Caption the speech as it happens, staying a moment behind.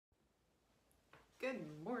Good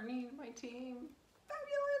morning, my team.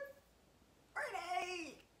 Fabulous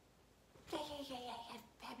Friday! Yeah.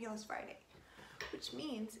 Fabulous Friday. Which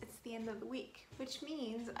means it's the end of the week. Which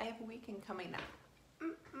means I have a weekend coming up.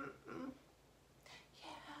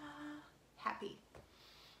 Yeah. Happy.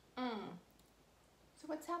 So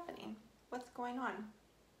what's happening? What's going on?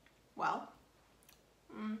 Well,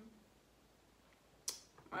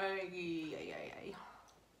 where do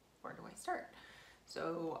I start?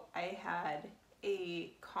 So I had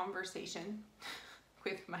a conversation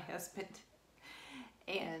with my husband,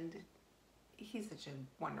 and he's such a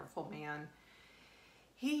wonderful man.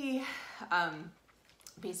 He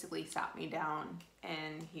basically sat me down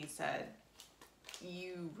and he said,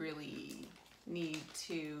 you really need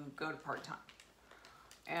to go to part-time.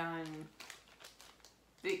 And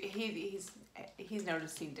he's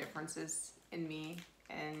noticing differences in me,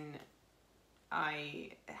 and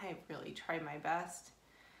I really try my best.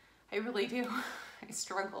 I really do. I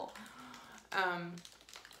struggle.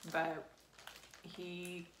 But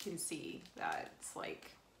he can see that it's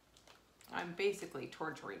like I'm basically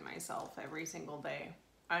torturing myself every single day.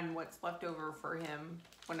 And what's left over for him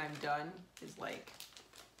when I'm done is like,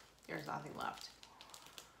 there's nothing left.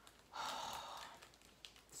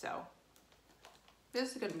 So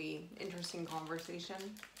this is going to be an interesting conversation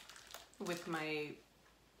with my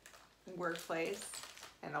workplace,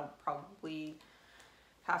 and I'll probably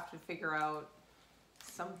have to figure out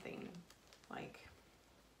something like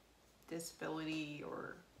disability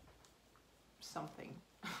or something.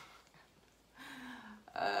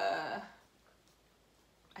 I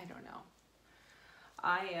don't know.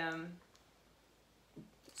 I am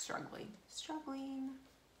struggling.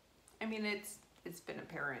 I mean, it's been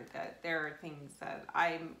apparent that there are things that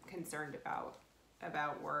I'm concerned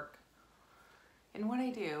about work and what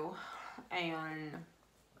I do, and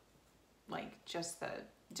like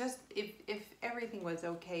if everything was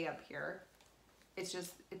okay up here, it's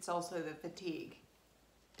also the fatigue.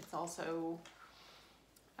 It's also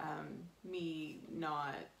me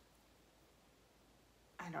not,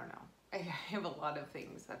 I don't know. I have a lot of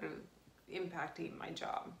things that are impacting my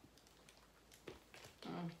job.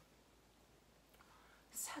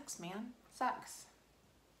 Sucks, man. Sucks.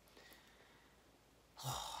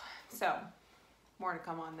 So, more to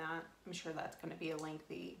come on that. I'm sure that's going to be a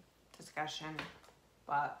lengthy discussion,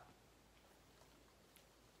 but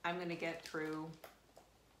I'm going to get through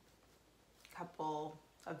a couple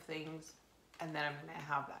of things, and then I'm going to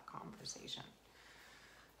have that conversation.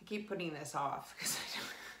 I keep putting this off because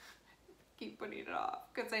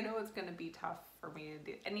I know it's going to be tough for me to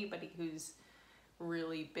do. Anybody who's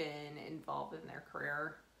really been involved in their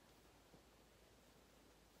career,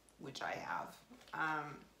 which I have,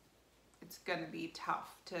 it's going to be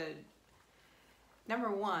tough to,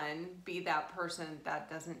 number one, be that person that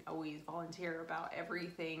doesn't always volunteer about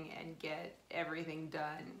everything and get everything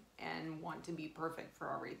done and want to be perfect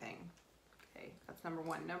for everything. Okay, that's number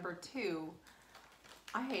one. Number two,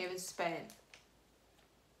 I have spent,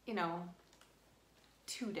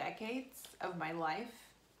 2 decades of my life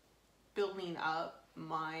building up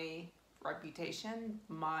my reputation,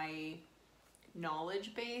 my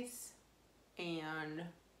knowledge base, and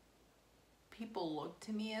people look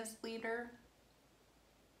to me as leader,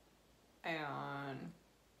 and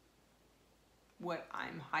what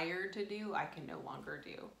I'm hired to do, I can no longer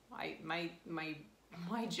do. My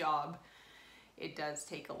job, it does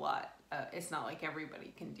take a lot. It's not like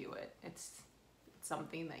everybody can do it. It's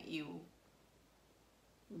something that you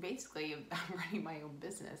basically, I'm running my own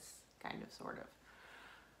business, kind of, sort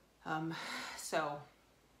of. So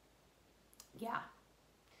yeah,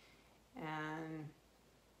 and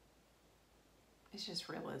it's just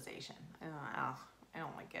realization. I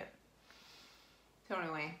don't like it. So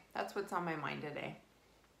anyway, that's what's on my mind today.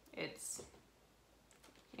 It's,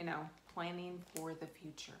 planning for the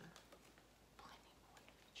future.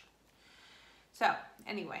 So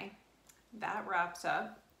anyway, that wraps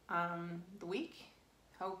up the week.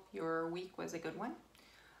 Hope your week was a good one.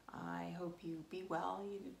 I hope you be well,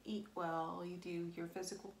 you eat well, you do your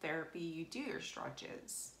physical therapy, you do your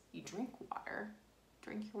stretches, you drink your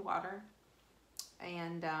water,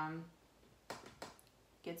 and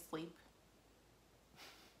get sleep,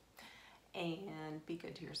 and be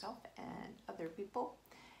good to yourself and other people.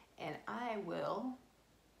 And I will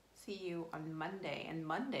see you on Monday. And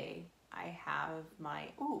Monday I have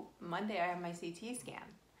my CT scan.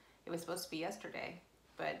 It was supposed to be yesterday,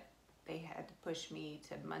 but they had to push me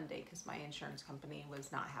to Monday because my insurance company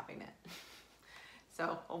was not having it.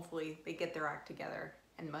 So hopefully they get their act together,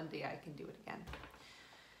 and Monday I can do it again.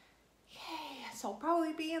 Yay! So I'll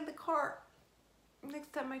probably be in the car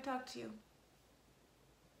next time I talk to you.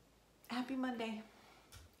 Have happy Monday.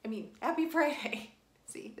 I mean, happy Friday.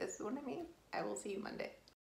 See, this is what I mean. I will see you Monday.